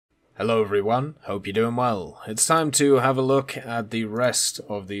Hello everyone, hope you're doing well. It's time to have a look at the rest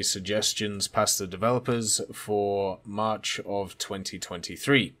of the suggestions past the developers for March of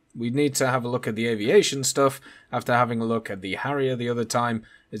 2023. We need to have a look at the aviation stuff after having a look at the Harrier the other time.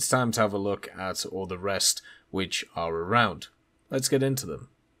 It's time to have a look at all the rest which are around. Let's get into them.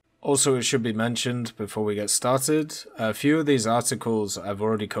 Also, it should be mentioned before we get started, a few of these articles I've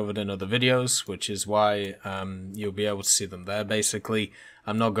already covered in other videos, which is why you'll be able to see them there basically.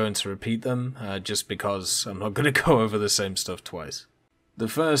 I'm not going to repeat them, just because I'm not going to go over the same stuff twice. The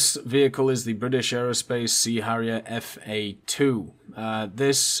first vehicle is the British Aerospace Sea Harrier FA2.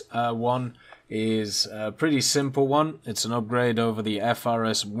 This one is a pretty simple one. It's an upgrade over the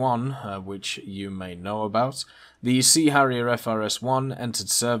FRS-1, which you may know about. The Sea Harrier FRS-1 entered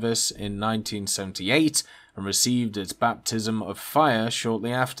service in 1978 and received its baptism of fire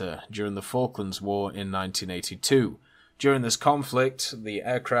shortly after, during the Falklands War in 1982. During this conflict, the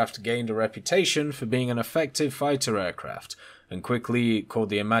aircraft gained a reputation for being an effective fighter aircraft and quickly caught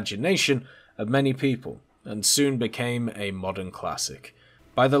the imagination of many people and soon became a modern classic.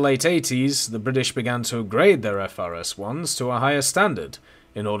 By the late 80s, the British began to upgrade their FRS-1s to a higher standard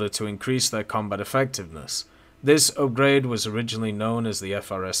in order to increase their combat effectiveness. This upgrade was originally known as the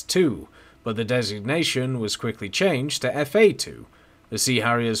FRS-2, but the designation was quickly changed to FA2. The Sea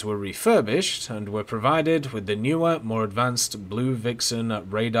Harriers were refurbished and were provided with the newer, more advanced Blue Vixen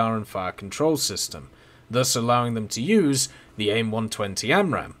radar and fire control system, thus allowing them to use the AIM-120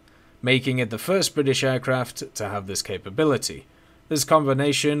 AMRAAM, making it the first British aircraft to have this capability. This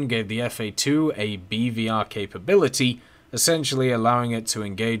combination gave the FA2 a BVR capability, essentially allowing it to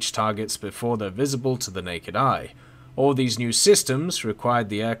engage targets before they're visible to the naked eye. All these new systems required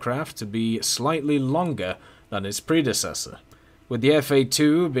the aircraft to be slightly longer than its predecessor, with the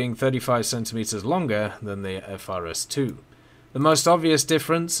FA2 being 35 centimeters longer than the FRS-2. The most obvious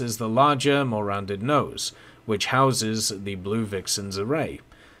difference is the larger, more rounded nose, which houses the Blue Vixen's array.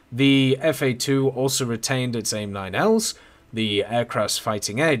 The FA2 also retained its AIM-9Ls, the aircraft's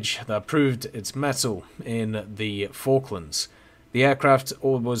fighting edge that proved its mettle in the Falklands. The aircraft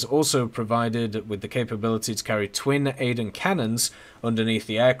was also provided with the capability to carry twin Aiden cannons underneath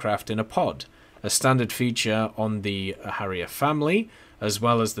the aircraft in a pod, a standard feature on the Harrier family, as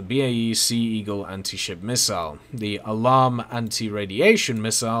well as the BAE Sea Eagle anti-ship missile, the Alarm anti-radiation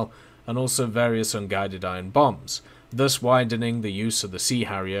missile, and also various unguided iron bombs, thus widening the use of the Sea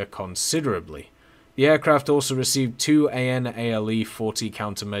Harrier considerably. The aircraft also received two AN/ALE 40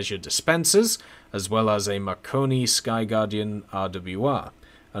 countermeasure dispensers, as well as a Marconi Sky Guardian RWR,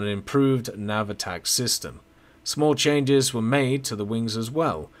 and an improved nav attack system. Small changes were made to the wings as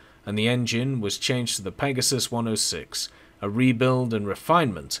well, and the engine was changed to the Pegasus 106, a rebuild and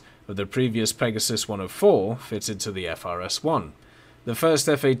refinement of the previous Pegasus 104 fitted to the FRS-1. The first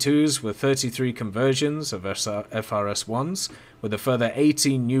FA2s were 33 conversions of FRS-1s, with a further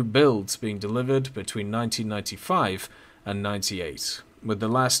 18 new builds being delivered between 1995 and 98, with the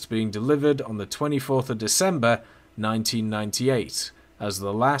last being delivered on the 24th of December 1998, as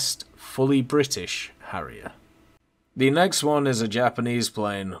the last fully British Harrier. The next one is a Japanese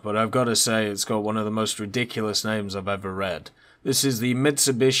plane, but I've got to say it's got one of the most ridiculous names I've ever read. This is the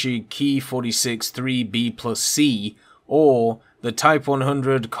Mitsubishi Ki-46-III B+C, or the Type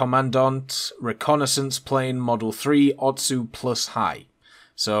 100 Commandant Reconnaissance Plane Model 3 Otsu Plus High.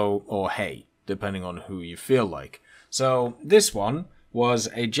 Or Hei, depending on who you feel like. So, this one was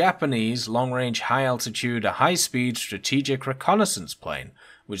a Japanese long-range high-altitude, high-speed strategic reconnaissance plane,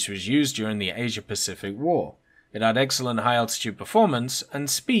 which was used during the Asia-Pacific War. It had excellent high-altitude performance and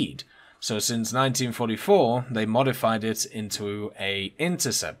speed, so since 1944, they modified it into an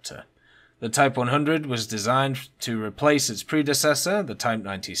interceptor. The Type 100 was designed to replace its predecessor, the Type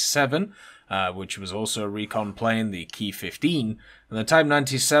 97, which was also a recon plane, the Ki-15, and the Type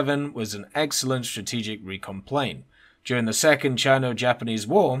 97 was an excellent strategic recon plane. During the Second Chino-Japanese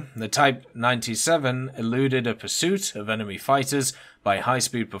War, the Type 97 eluded a pursuit of enemy fighters by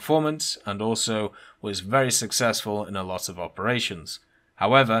high-speed performance and also was very successful in a lot of operations.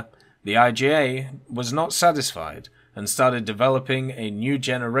 However, the IJA was not satisfied and started developing a new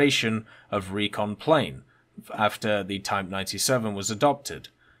generation of recon plane after the Type 97 was adopted.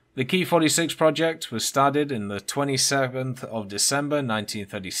 The Ki-46 project was started in the 27th of December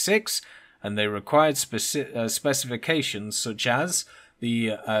 1936, and they required specifications such as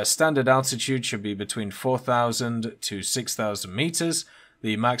the standard altitude should be between 4,000 to 6,000 meters,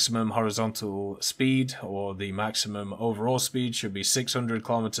 the maximum horizontal speed or the maximum overall speed should be 600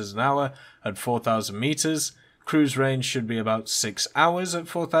 kilometers an hour at 4,000 meters, cruise range should be about 6 hours at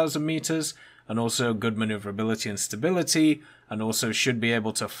 4,000 meters, and also good maneuverability and stability, and also should be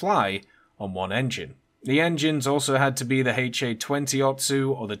able to fly on one engine. The engines also had to be the HA-20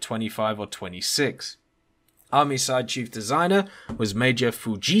 Otsu or the 25 or 26. Army Side Chief Designer was Major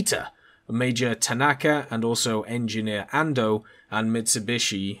Fujita, Major Tanaka, and also Engineer Ando, and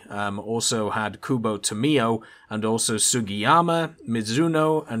Mitsubishi also had Kubo Tomio, and also Sugiyama,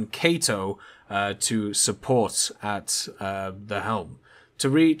 Mizuno, and Kato to support at the helm. To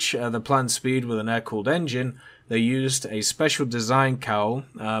reach the planned speed with an air-cooled engine, they used a special design cowl,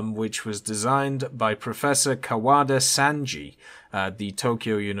 which was designed by Professor Kawada Sanji at the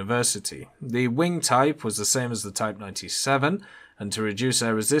Tokyo University. The wing type was the same as the Type 97, and to reduce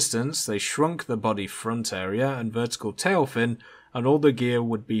air resistance, they shrunk the body front area and vertical tail fin, and all the gear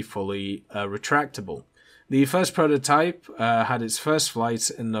would be fully retractable. The first prototype had its first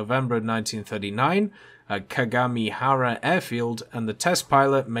flight in November of 1939 at Kagamihara Airfield, and the test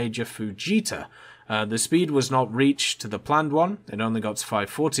pilot, Major Fujita. The speed was not reached to the planned one. It only got to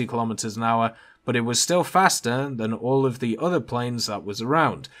 540 kilometers an hour, but it was still faster than all of the other planes that was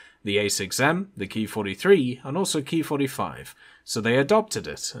around, the A6M, the Ki-43, and also Ki-45. So they adopted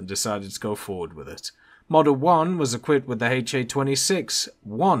it and decided to go forward with it. Model 1 was equipped with the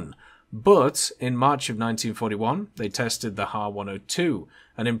HA-26-1, but in March of 1941, they tested the Ha-102,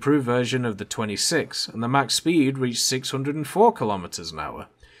 an improved version of the 26, and the max speed reached 604 kilometers an hour.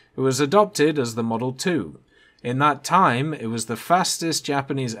 It was adopted as the Model 2. In that time, it was the fastest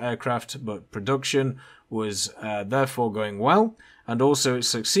Japanese aircraft, but production was therefore going well, and also it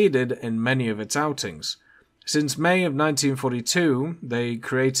succeeded in many of its outings. Since May of 1942, they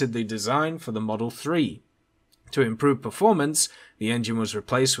created the design for the Model 3. To improve performance, the engine was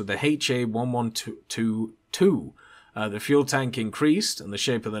replaced with the HA-1122. The fuel tank increased and the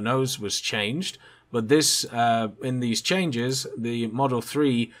shape of the nose was changed, but in these changes, the Model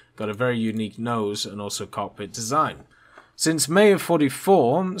 3 got a very unique nose and also cockpit design. Since May of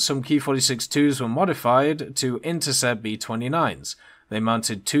 44, some Ki-46-2s were modified to intercept B-29s. They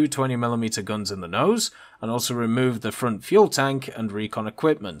mounted two 20mm guns in the nose and also removed the front fuel tank and recon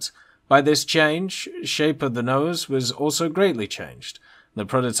equipment. By this change, shape of the nose was also greatly changed. The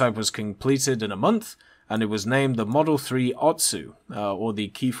prototype was completed in a month, and it was named the Model 3 Otsu, or the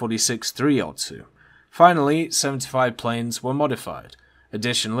Ki-46-III Otsu. Finally, 75 planes were modified.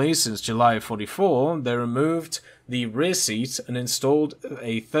 Additionally, since July of 44, they removed the rear seat and installed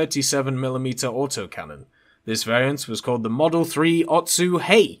a 37mm autocannon. This variant was called the Model 3 Otsu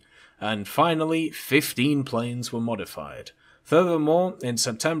Hei, and finally, 15 planes were modified. Furthermore, in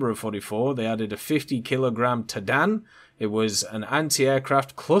September of 44, they added a 50-kilogram Tadan. It was an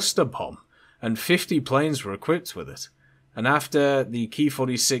anti-aircraft cluster bomb, and 50 planes were equipped with it. And after the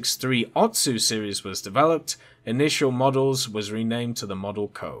Ki-46-III Otsu series was developed, initial models was renamed to the Model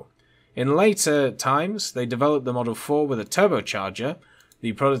Co. In later times, they developed the Model 4 with a turbocharger.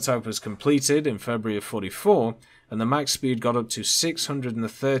 The prototype was completed in February of 44, and the max speed got up to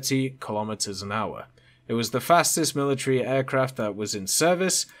 630 kilometers an hour. It was the fastest military aircraft that was in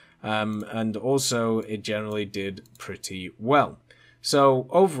service, and also it generally did pretty well. So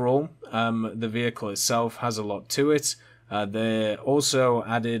overall, the vehicle itself has a lot to it. They also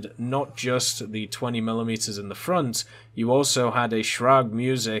added not just the 20mm in the front, you also had a Schrag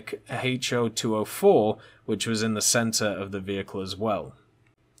Music HO204, which was in the center of the vehicle as well.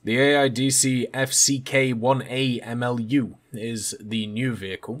 The AIDC FCK-1A MLU is the new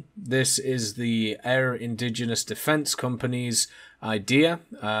vehicle. This is the Air Indigenous Defense Company's idea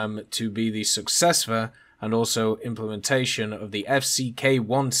to be the successor and also implementation of the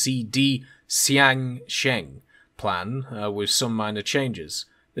FCK-1CD Hsiang plan with some minor changes.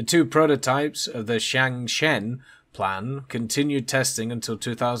 The two prototypes of the Hsiang plan continued testing until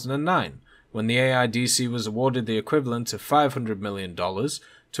 2009, when the AIDC was awarded the equivalent of $500 million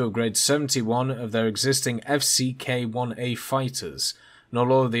to upgrade 71 of their existing FCK-1A fighters. Not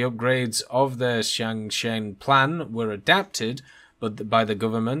all of the upgrades of their Hsiang plan were adapted by the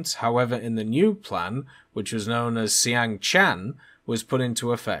government. However, in the new plan, which was known as Hsiang, was put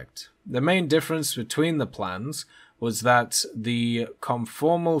into effect. The main difference between the plans was that the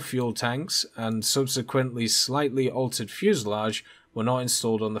conformal fuel tanks and subsequently slightly altered fuselage were not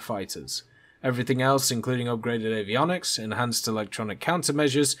installed on the fighters. Everything else, including upgraded avionics, enhanced electronic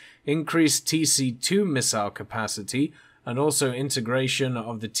countermeasures, increased TC-2 missile capacity, and also integration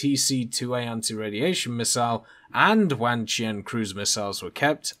of the TC-2A anti-radiation missile and Wanqian cruise missiles were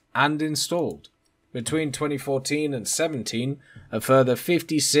kept and installed. Between 2014 and 17, a further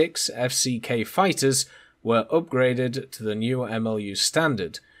 56 FCK fighters were upgraded to the new MLU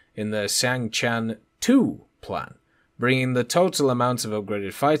standard in the Hsiang 2 plan. bringing the total amount of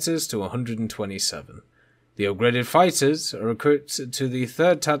upgraded fighters to 127. The upgraded fighters are equipped to the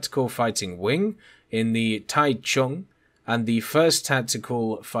 3rd Tactical Fighting Wing in the Taichung and the 1st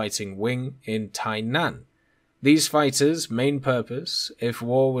Tactical Fighting Wing in Tainan. These fighters' main purpose, if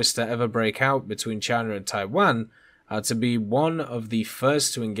war was to ever break out between China and Taiwan, are to be one of the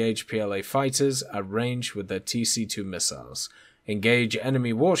first to engage PLA fighters at range with their TC-2 missiles, engage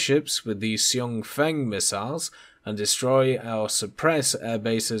enemy warships with the Hsiang missiles, and destroy or suppress air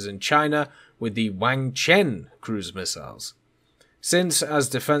bases in China with the Wang Chen cruise missiles. Since, as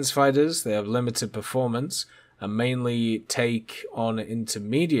defense fighters, they have limited performance and mainly take on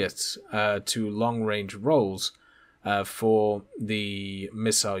intermediate to long-range roles for the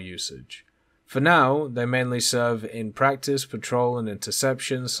missile usage. For now, they mainly serve in practice, patrol, and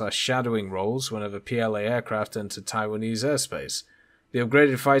interception/shadowing roles whenever PLA aircraft enter Taiwanese airspace. The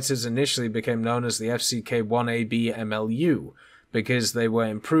upgraded fighters initially became known as the FCK-1AB MLU because they were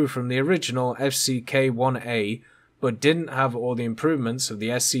improved from the original FCK-1A but didn't have all the improvements of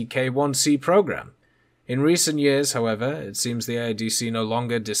the SCK-1C program. In recent years, however, it seems the AIDC no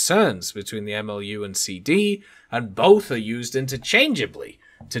longer discerns between the MLU and CD, and both are used interchangeably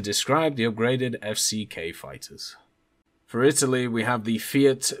to describe the upgraded FCK fighters. For Italy, we have the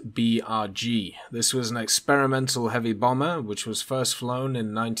Fiat BRG. This was an experimental heavy bomber which was first flown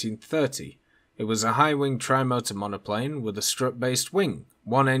in 1930. It was a high-wing tri-motor monoplane with a strut-based wing,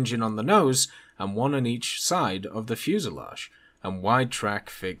 one engine on the nose and one on each side of the fuselage, and wide-track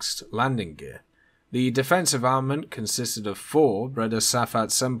fixed landing gear. The defensive armament consisted of 4 Breda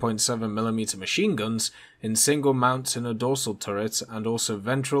Safat 7.7mm machine guns in single mounts in a dorsal turret and also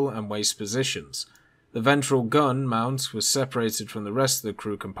ventral and waist positions. The ventral gun mount was separated from the rest of the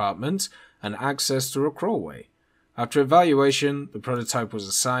crew compartment and accessed through a crawlway. After evaluation, the prototype was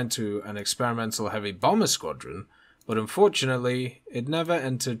assigned to an experimental heavy bomber squadron, but unfortunately, it never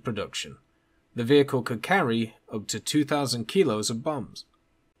entered production. The vehicle could carry up to 2,000 kilos of bombs.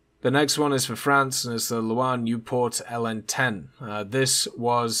 The next one is for France, and it's the Loire-Nieuport L.N.10. This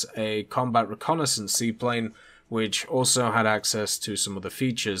was a combat reconnaissance seaplane, which also had access to some other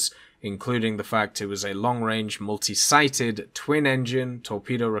features, including the fact it was a long-range, multi-sighted, twin-engine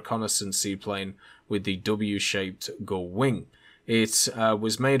torpedo reconnaissance seaplane with the W-shaped gull wing. It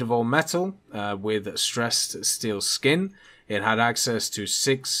was made of all metal with stressed steel skin. It had access to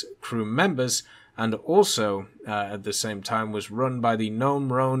 6 crew members, and also, at the same time, was run by the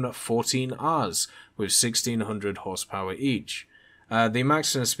Gnome-Rhone 14Rs with 1,600 horsepower each. The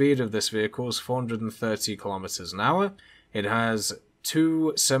maximum speed of this vehicle is 430 kilometers an hour. It has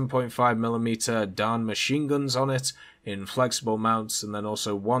 2 7.5mm Darn machine guns on it in flexible mounts, and then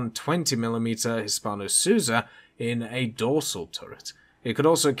also one 20mm Hispano-Suiza in a dorsal turret. It could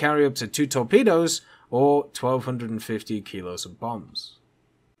also carry up to 2 torpedoes or 1,250 kilos of bombs.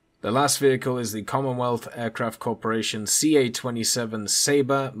 The last vehicle is the Commonwealth Aircraft Corporation CA-27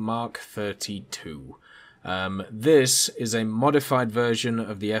 Sabre Mark 32. This is a modified version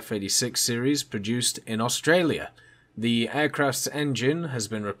of the F-86 series produced in Australia. The aircraft's engine has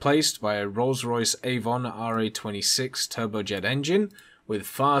been replaced by a Rolls-Royce Avon RA-26 turbojet engine with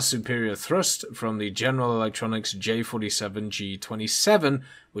far superior thrust from the General Electronics J47G27,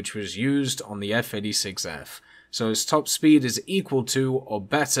 which was used on the F-86F. So its top speed is equal to or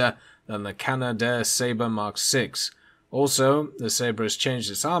better than the Canadair Sabre Mark 6. Also, the Sabre has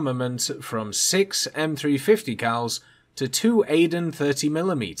changed its armament from 6 M350 cals to 2 Aiden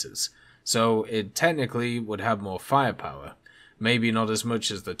 30mm, so it technically would have more firepower. Maybe not as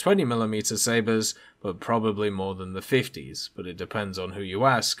much as the 20mm Sabres, but probably more than the 50s, but it depends on who you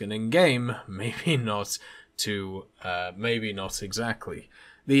ask, and in-game, maybe not exactly.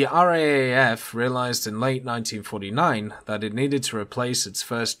 The RAAF realized in late 1949 that it needed to replace its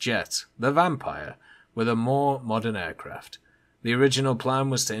first jet, the Vampire, with a more modern aircraft. The original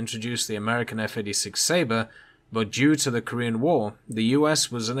plan was to introduce the American F-86 Sabre, but due to the Korean War, the US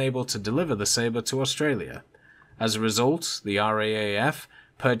was unable to deliver the Sabre to Australia. As a result, the RAAF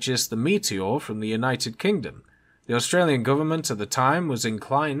purchased the Meteor from the United Kingdom. The Australian government at the time was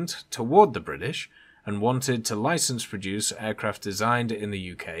inclined toward the British, and wanted to license produce aircraft designed in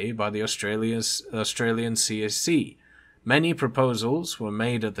the UK by the Australian CSC. Many proposals were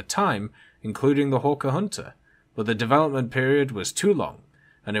made at the time, including the Hawker Hunter, but the development period was too long,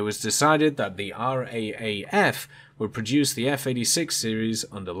 and it was decided that the RAAF would produce the F-86 series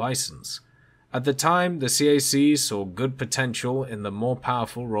under license. At the time, the CAC saw good potential in the more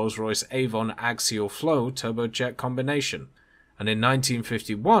powerful Rolls-Royce Avon axial flow turbojet combination, and in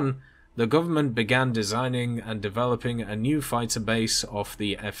 1951, the government began designing and developing a new fighter base off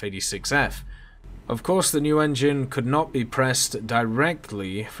the F-86F. Of course, the new engine could not be pressed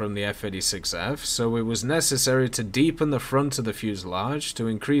directly from the F-86F, so it was necessary to deepen the front of the fuselage to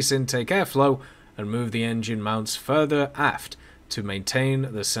increase intake airflow and move the engine mounts further aft to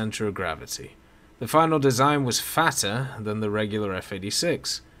maintain the center of gravity. The final design was fatter than the regular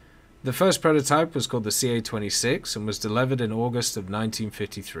F-86. The first prototype was called the CA-26 and was delivered in August of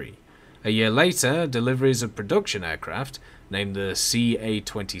 1953. A year later, deliveries of production aircraft, named the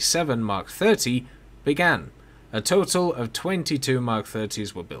CA-27 Mark 30, began. A total of 22 Mark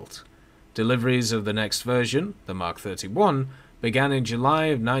 30s were built. Deliveries of the next version, the Mark 31, began in July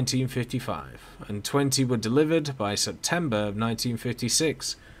of 1955, and 20 were delivered by September of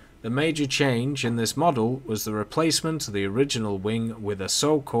 1956. The major change in this model was the replacement of the original wing with a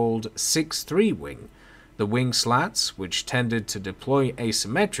so-called 6-3 wing. The wing slats, which tended to deploy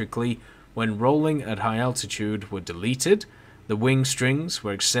asymmetrically when rolling at high altitude, were deleted. The wing strings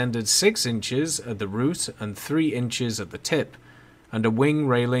were extended 6 inches at the root and 3 inches at the tip, and a wing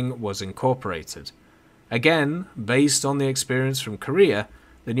railing was incorporated. Again, based on the experience from Korea,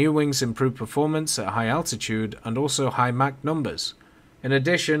 the new wings improved performance at high altitude and also high Mach numbers. In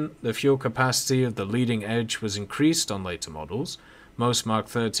addition, the fuel capacity of the leading edge was increased on later models. Most Mark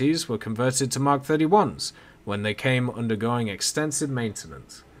 30s were converted to Mark 31s when they came undergoing extensive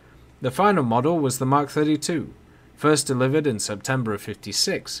maintenance. The final model was the Mark 32, first delivered in September of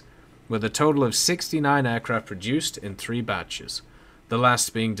 56, with a total of 69 aircraft produced in 3 batches, the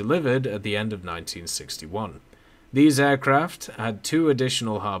last being delivered at the end of 1961. These aircraft had 2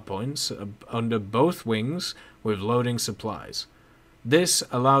 additional hardpoints under both wings with loading supplies. This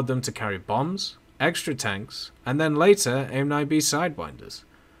allowed them to carry bombs, extra tanks, and then later AIM-9B sidewinders.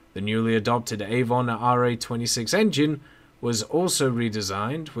 The newly adopted Avon RA-26 engine was also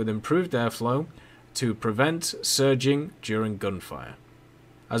redesigned with improved airflow to prevent surging during gunfire.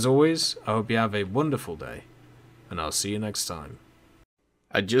 As always, I hope you have a wonderful day, and I'll see you next time.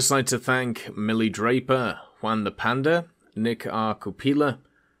 I'd just like to thank Millie Draper, Juan the Panda, Nick R. Kupila,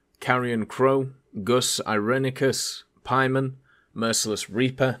 Carrion Crow, Gus Irenicus, Pyman, Merciless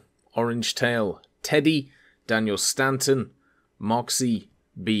Reaper, Orange Tail, Teddy, Daniel Stanton, Moxie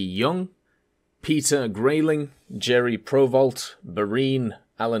B. Young, Peter Grayling, Jerry Provolt, Bareen,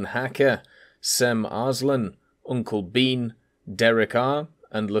 Alan Hacker, Sem Arslan, Uncle Bean, Derek R.,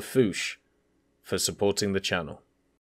 and Lafouche for supporting the channel.